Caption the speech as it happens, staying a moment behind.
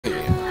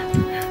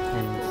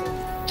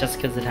just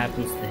because it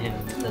happens to him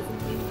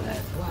doesn't mean that.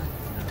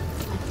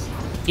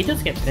 He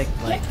does get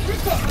picked, like.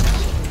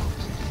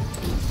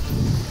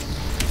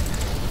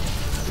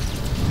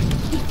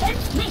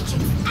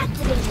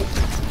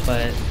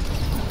 But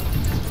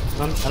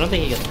I don't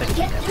think he gets picked.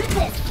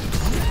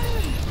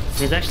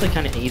 He's actually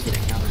kind of easy to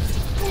counter.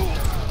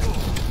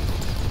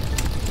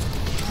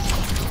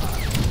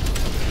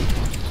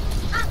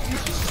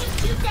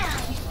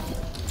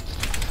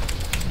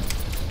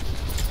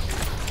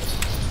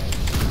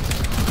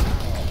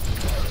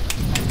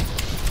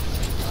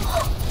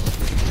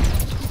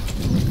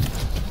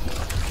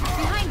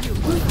 Behind you,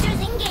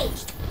 boosters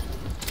engaged.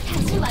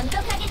 다시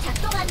완벽하게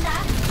작동한다.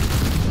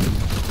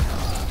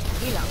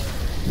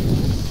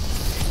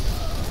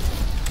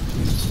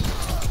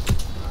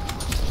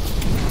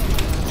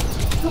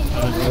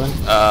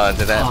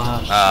 Did that?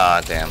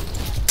 Ah, damn.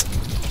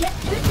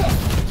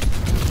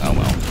 Oh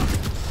well.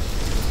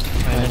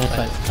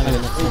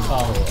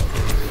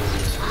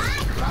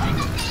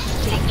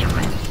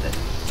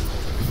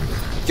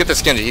 Get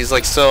this Genji, he's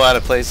like so out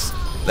of place.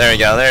 There we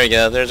go, there we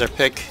go, there's our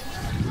pick.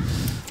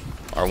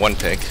 Our one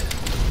pick.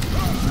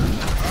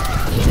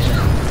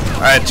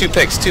 Alright, two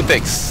picks.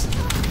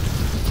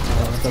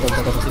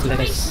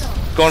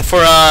 Going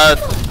for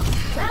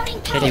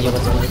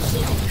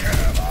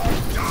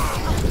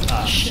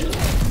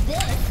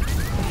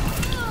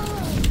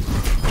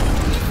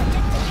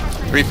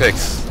three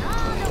picks.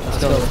 Let's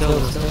go.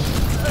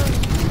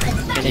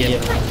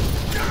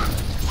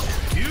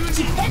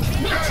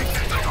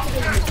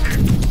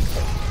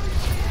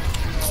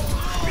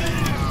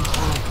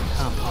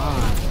 Come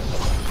on.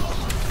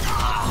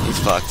 He's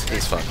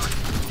fucked.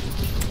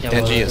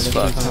 Genji is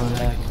fucked.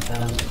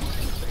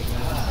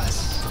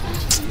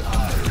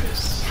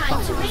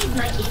 Time to raise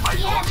my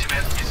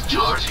EPS.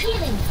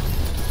 Healing.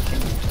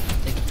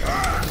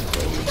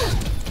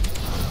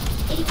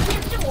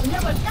 EPS 좀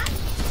올려볼까?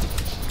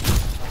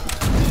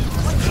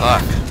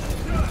 Fuck.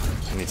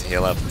 I need to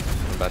heal up.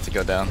 I'm about to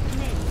go down.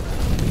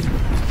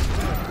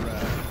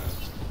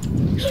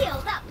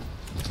 Healed up.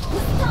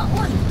 Booster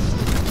on.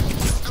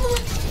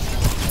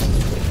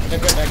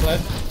 Back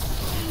left.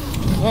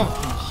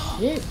 Oh,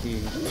 shit,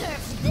 dude.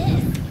 Nerf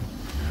this.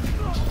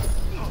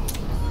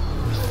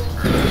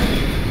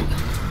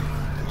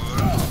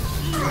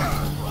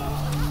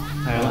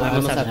 Alright, I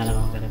almost have nano.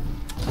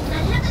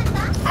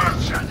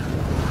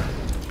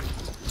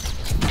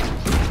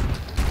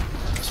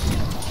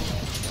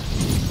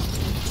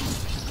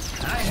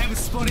 I have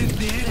spotted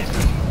the enemy.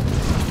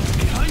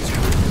 Behind you.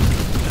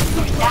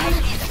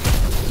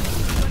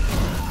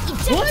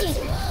 What?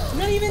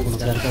 Not even.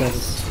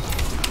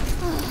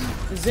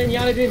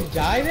 Zenyatta didn't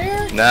die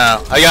there?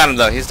 No, I got him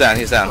though. He's down.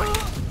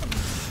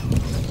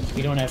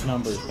 We don't have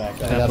numbers back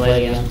I gotta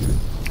play again.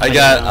 I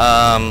got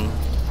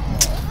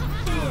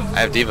I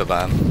have Diva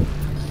Bomb.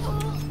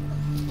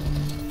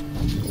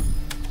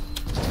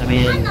 I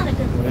mean, a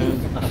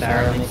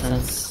Pharah makes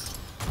sense.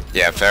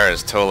 Yeah, Pharah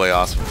is totally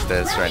awesome for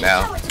this right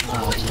now.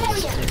 Oh,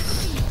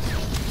 Jesus.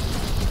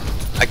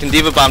 I can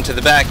Diva Bomb to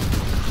the back.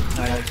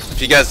 Alright.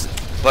 If you guys,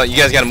 well, you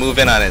guys gotta move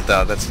in on it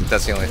though. That's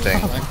the only thing.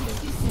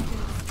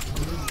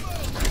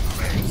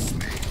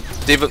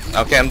 Diva.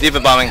 Okay, I'm Diva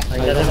bombing. Oh,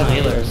 he doesn't have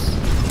healers.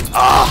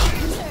 Ah.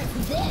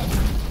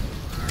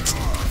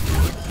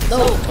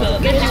 No,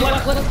 get you,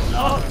 what?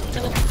 Oh.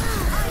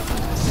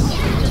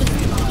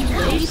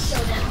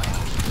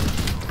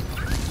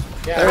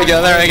 There we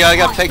go. I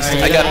got picks.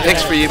 I got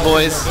picks for you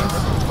boys.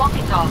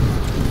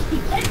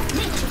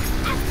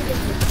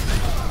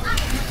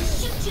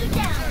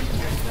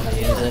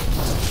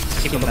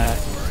 Keep him back.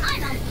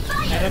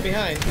 Head up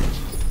behind.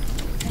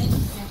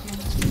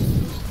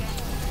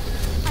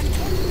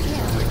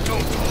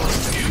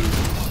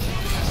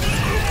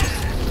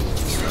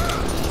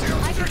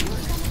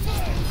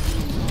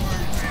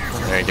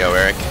 There you go,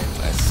 Eric.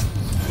 Nice.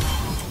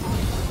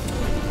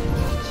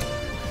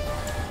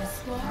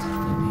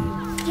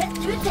 Get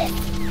through this.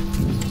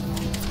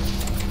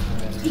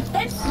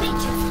 Defense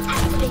matrix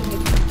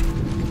activated.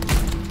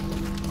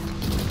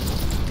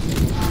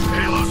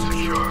 Halo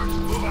secured.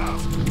 Move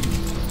out.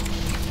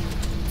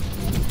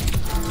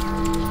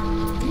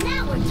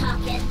 Now we're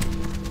talking.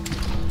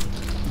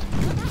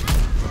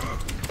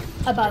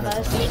 Above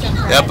us.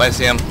 Yep, I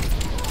see him.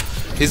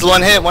 He's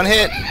one hit.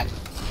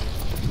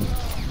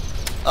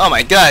 Oh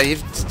my god,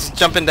 he's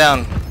jumping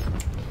down.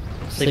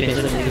 Sleeping.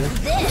 This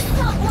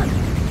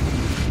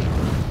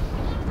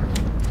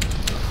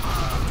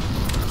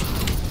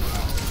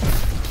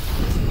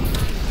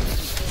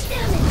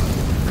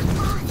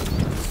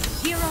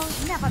Heroes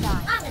never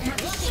die. I'm gonna have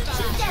to shoot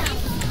you down.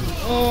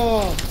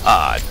 Oh,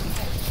 Ah,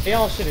 they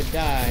all should have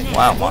died.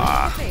 wow.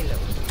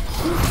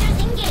 Boosters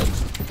engaged.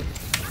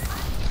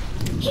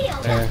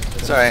 Healed up.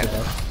 It's alright.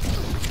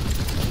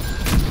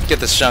 Get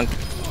this chunk.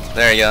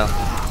 There you go.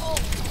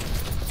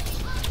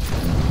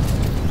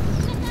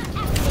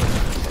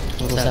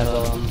 We'll have,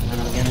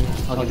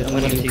 I'm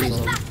gonna do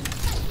two.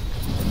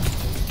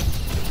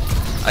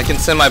 I can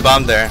send my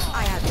bomb there.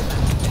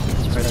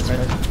 That's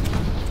right.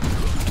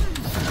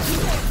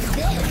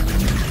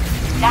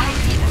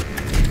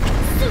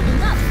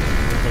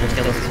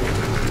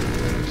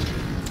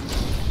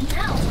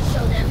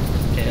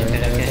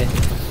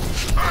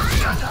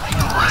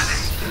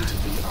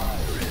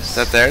 Is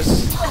that theirs?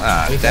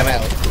 Ah, damn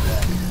it.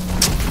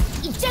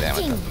 Damn it,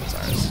 Ejecting. that's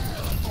ours.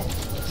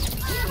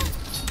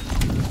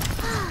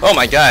 Oh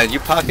my god, you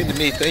pocketed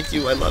me. Thank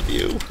you, I love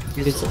you.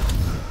 You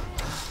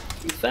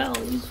fell,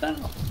 you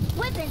fell.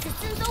 Weapon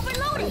systems Why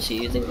overloaded. is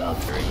she using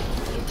Valkyrie?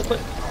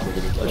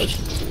 Push.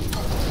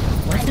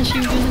 Why isn't she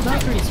using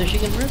Valkyrie so she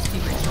can rescue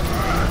me?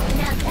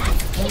 Now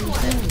that's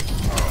teamwork.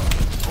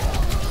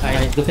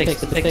 Alright, the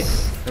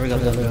picks. There we go,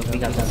 we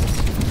got this.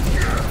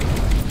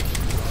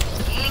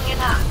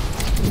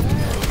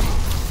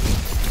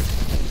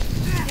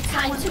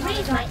 Time to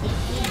raise my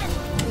EPN.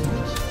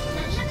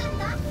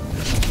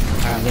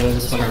 Alright, I'm gonna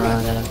just run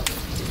around them.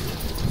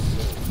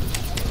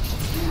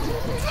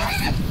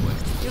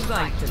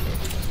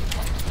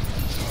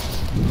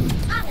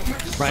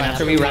 Right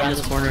after we round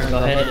this corner, go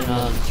ahead and go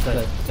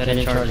ahead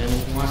and charge in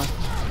if you want.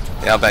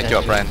 Yeah, I'll back you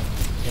up, Ryan.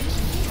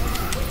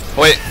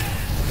 Wait.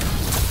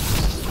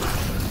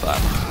 Fuck.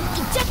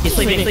 He's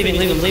sleeping,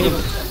 leave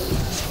him.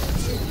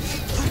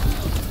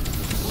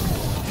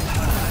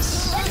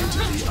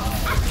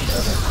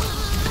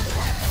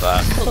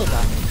 Fuck.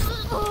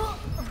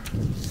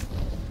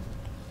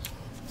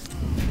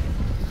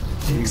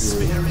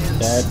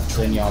 That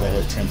Zenyatta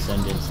hit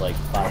Transcendence like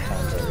 5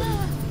 times already.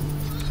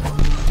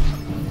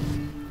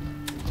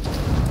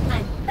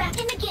 I'm back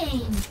in the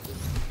game.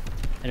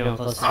 Anyone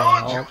close to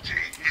all?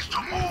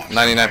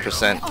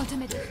 99%.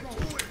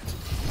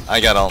 I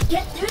got all.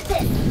 Get through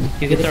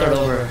this. You can throw it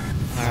over.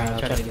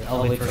 Alright,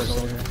 I'll wait for a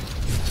soldier.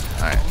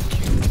 Alright.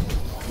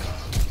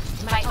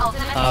 My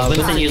ultimate.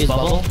 Winston use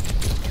bubble.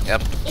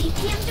 Yep.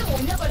 ATM door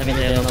number. I mean,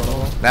 they don't know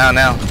bubble.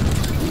 Now.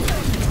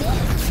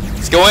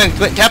 Let's go in.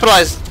 Quick,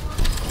 capitalize.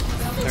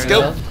 Let's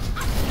go.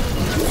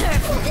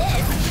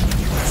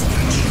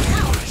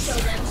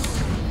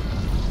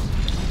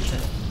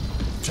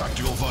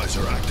 Tactical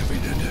visor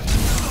activated.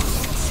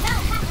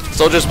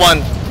 Soldiers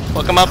 1.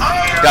 Hook him up.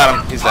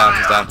 Got him. He's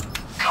down.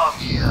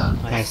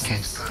 Nice.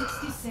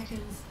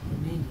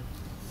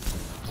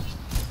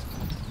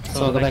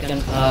 So go back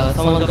in.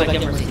 Someone go back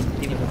in first.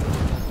 Can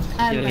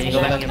you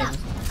go back in first?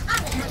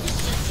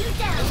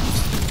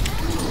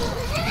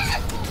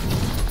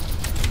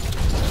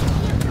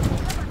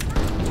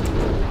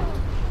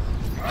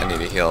 I need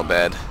to heal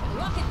bad.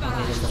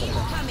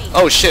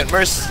 Oh shit,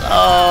 Merce.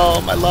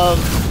 Oh, my love.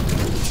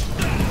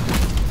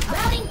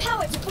 Routing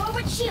power to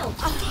forward shield.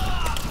 I'm gonna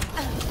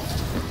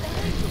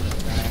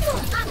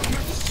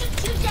have to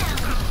shoot you down.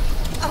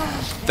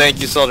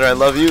 Thank you, soldier. I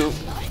love you.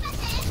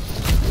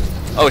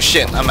 Oh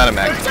shit, I'm out of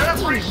mag.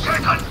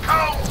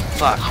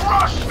 Fuck.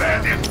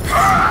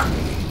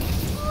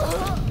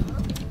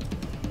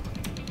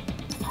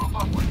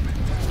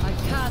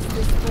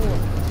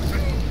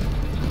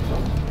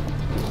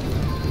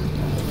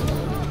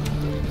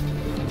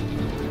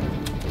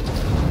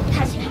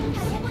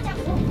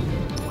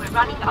 We're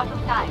running out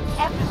of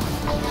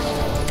time.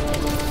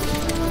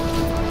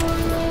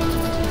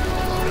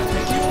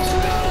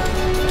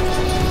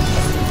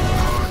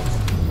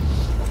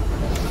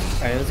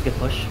 Alright, that was a good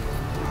push.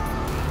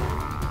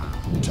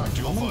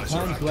 Tactical How many visor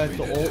times do I have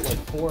to activated. ult like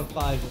 4 or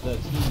 5 of the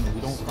team and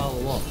we don't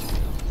follow up?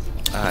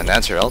 And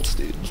that's your ult,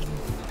 dude.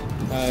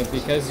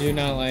 Because you're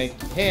not like,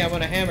 hey, I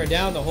want to hammer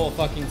down the whole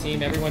fucking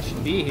team, everyone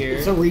should be here.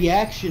 It's a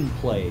reaction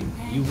play.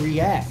 You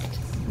react.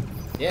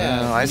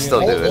 Yeah, No, I you're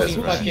still do it as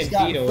 20 a fucking She's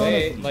got feet in front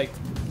away, of you. like,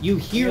 You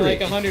hear you're it.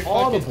 like 100 It's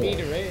fucking audible. feet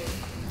away.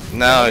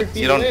 No, 100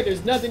 feet you don't. away,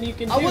 there's nothing you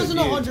can do, I wasn't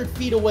dude. 100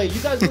 feet away.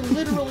 You guys were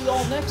literally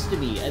all next to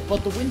me,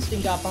 but the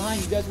Winston got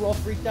behind. You guys were all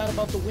freaked out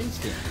about the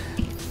Winston.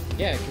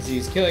 Yeah, because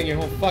he's killing your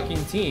whole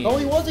fucking team. No,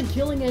 he wasn't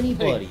killing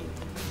anybody.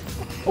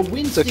 A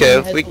Winston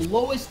okay, has we- the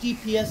lowest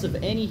DPS of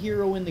any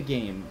hero in the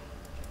game.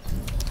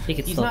 He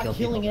can He's still not kill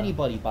killing people,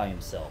 anybody by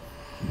himself.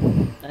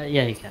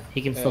 yeah, he can.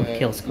 He can still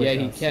kill squishy. Yeah,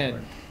 he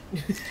can.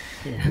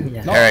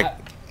 Yeah. No, Eric.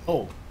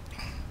 Oh,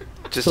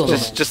 Just Cool.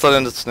 let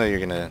him know you're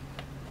gonna.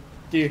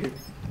 Dude.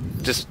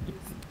 Just.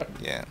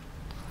 Yeah.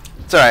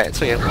 It's alright.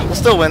 It's okay. We'll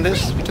still win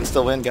this. We can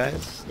still win,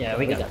 guys. Yeah,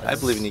 we got this. I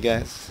believe in you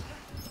guys.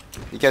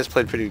 You guys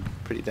played pretty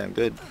damn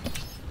good.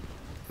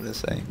 I'm gonna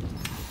say.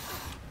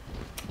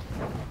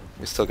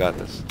 We still got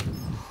this.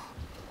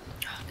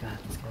 Oh god,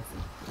 this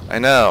guy's... I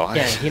know.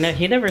 Yeah,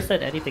 he never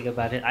said anything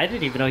about it. I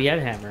didn't even know he had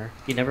a hammer.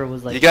 He never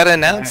was like... You gotta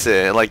announce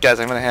it. Like, guys,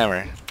 I'm gonna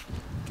hammer.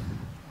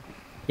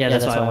 Yeah,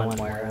 that's why I went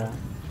Moira.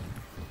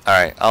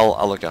 Alright,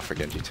 I'll look out for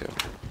Genji too.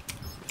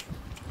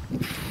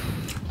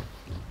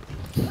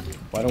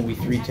 why don't we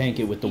 3-tank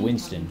it with the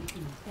Winston?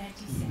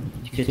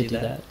 You could do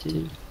that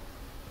too.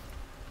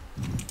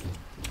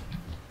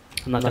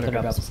 I'm not gonna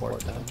grab support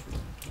though.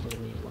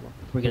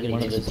 We're gonna One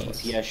need of the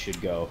supports. DPS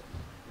should go.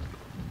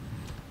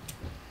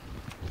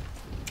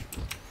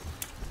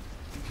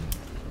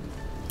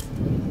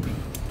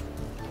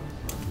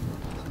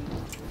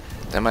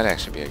 That might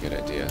actually be a good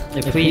idea.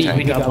 If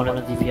we got one of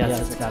the DPS,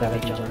 it's gotta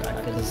be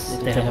Junkrat, because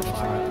if they have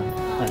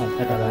Pharah, I'd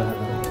rather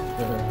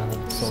have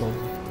a solo.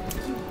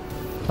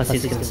 Plus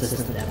he's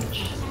consistent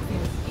damage.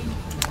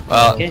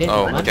 Well, Okay.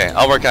 oh, okay.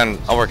 I'll work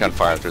on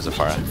fire if there's a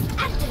fire.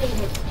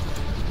 Activated.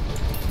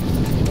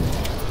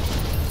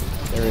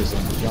 There is a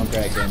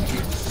Junkrat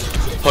Genji.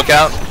 Hook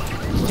out.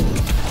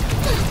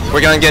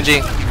 Working on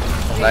Genji.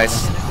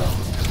 Nice.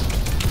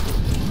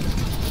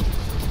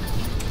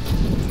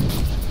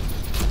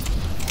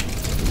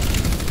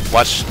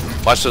 Watch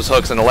those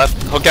hooks on the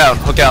left. Hook out.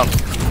 Hook out.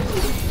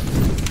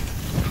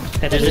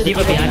 Okay, there's a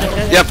diva behind us,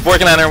 guys. Yep,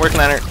 working on her. Working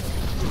on her.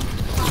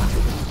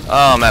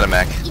 Oh, I'm out of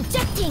mech.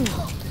 Ejecting.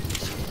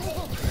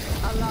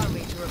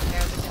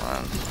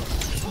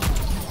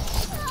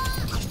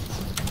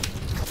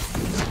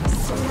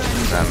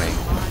 Not me.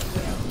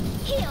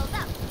 Healed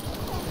up.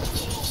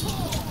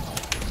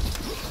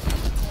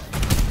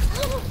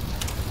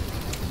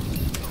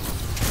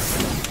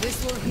 This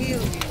will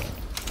heal you.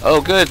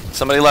 Oh, good.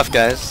 Somebody left,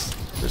 guys.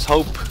 There's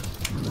hope.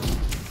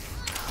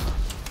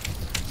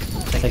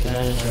 Take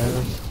advantage of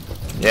them.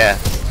 Yeah,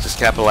 just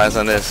capitalize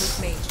on this.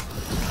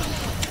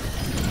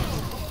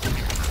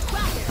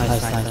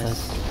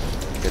 Nice.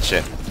 Good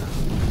shit.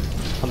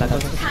 Come back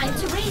over. Time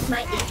to raise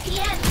my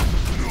APN.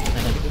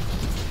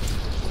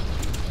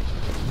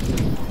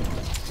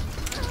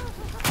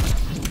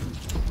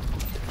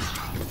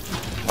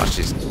 Watch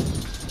these.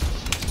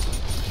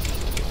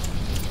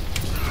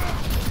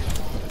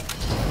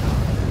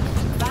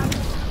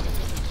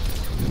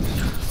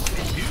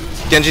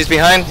 Genji's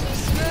behind.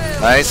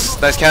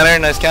 Nice counter,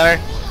 nice counter.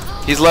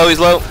 He's low.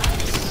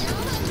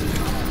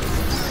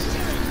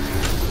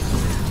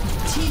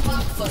 Team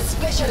up for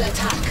special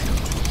attack.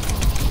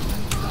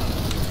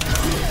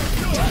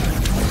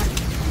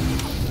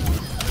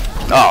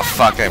 Oh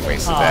fuck, I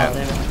wasted Oh, that.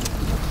 there.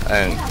 I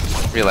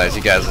didn't realize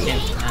you guys.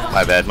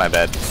 My bad.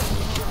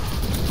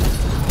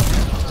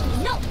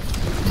 No.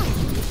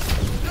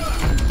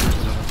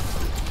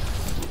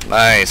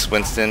 Nice,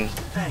 Winston.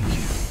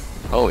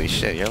 Holy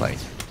shit, you're like.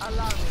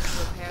 Allow me to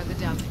repair the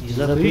damage. He's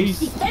a beast.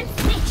 Defense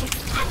matrix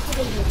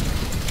activated.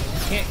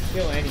 Can't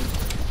kill any.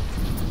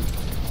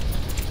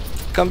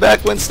 Come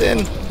back,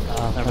 Winston.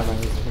 Oh, never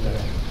mind.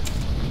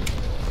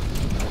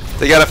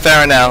 They got a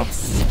Pharah now.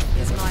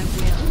 Is my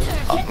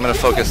will. Oh, I'm gonna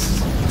focus.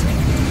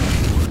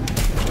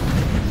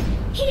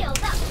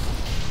 Healed up.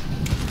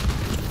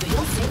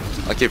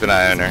 I'll keep an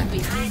eye on her.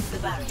 Behind the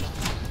barrier.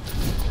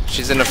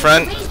 She's in the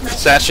front.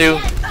 Statue.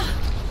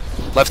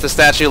 Left the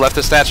statue. Routing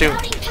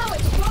power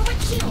to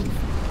forward shield.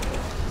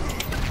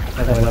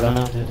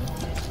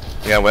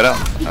 You got Widow?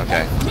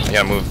 Okay. I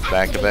gotta move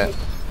back a bit.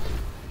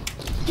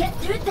 Get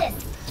through this.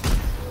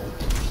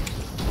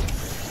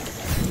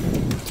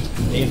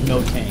 They have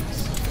no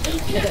tanks.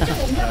 APN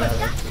will never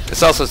stop.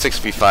 It's also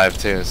 6v5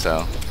 too,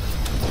 so.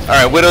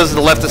 Alright, Widow's to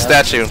the left of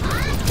statue.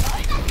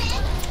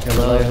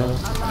 Hello.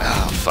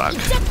 Oh, fuck.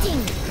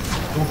 Ejecting.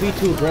 Don't be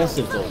too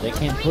aggressive though. They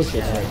can't push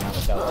it right now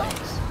without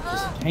tanks.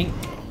 Just hang,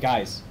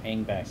 guys,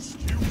 hang back.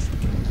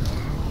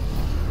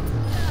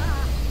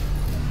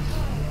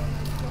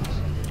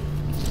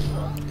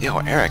 Yo,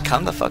 Eric,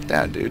 calm the fuck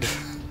down, dude.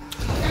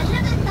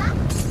 Another thought.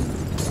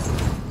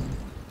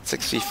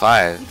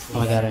 6v5. Oh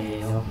my god, I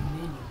need help.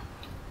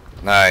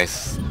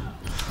 Nice.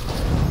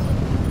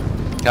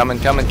 Coming.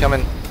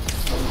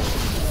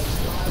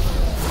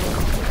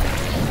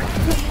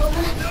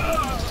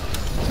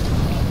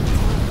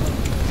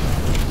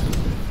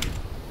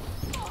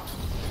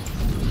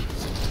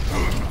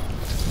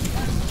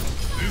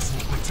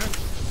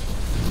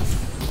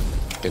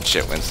 Good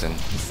shit, Winston.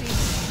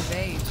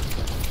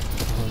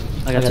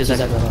 I got 2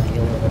 seconds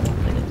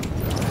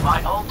left.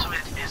 My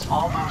ultimate is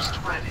almost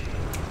ready.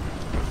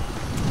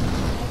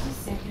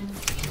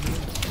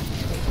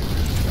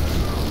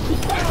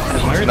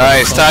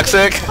 Nice,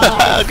 Toxic.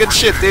 Good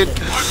shit, dude.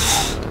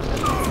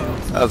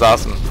 That was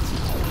awesome.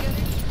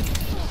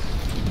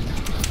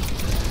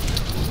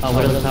 Oh,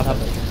 what are the top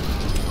of it?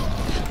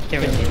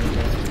 Guaranteed.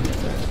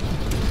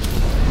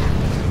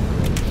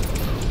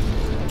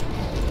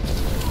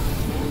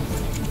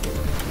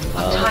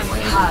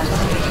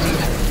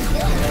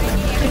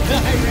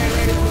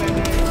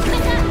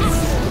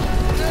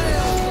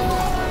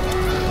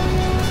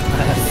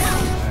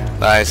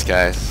 Nice,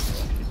 guys.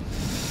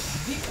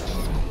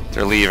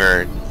 Their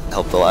lever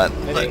helped a lot.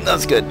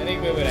 That's good. I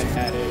think we would have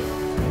had it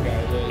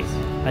regardless.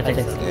 I think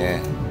so. Yeah.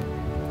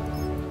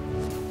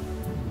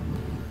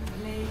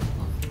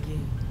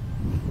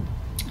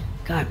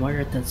 God,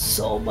 Margaret done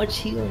so much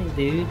healing,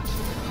 dude.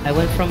 I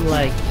went from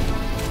like,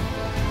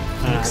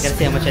 I gotta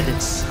see how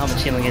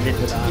much healing I did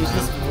with He's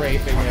just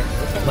raping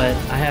everyone. but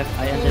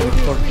I ended with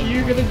 14.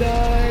 You're gonna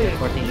die.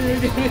 14. You're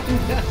gonna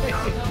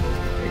die.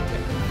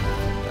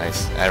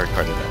 Nice. I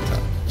recorded that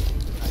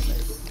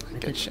time.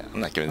 Good shit. I'm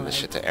not giving this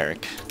shit to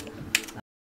Eric.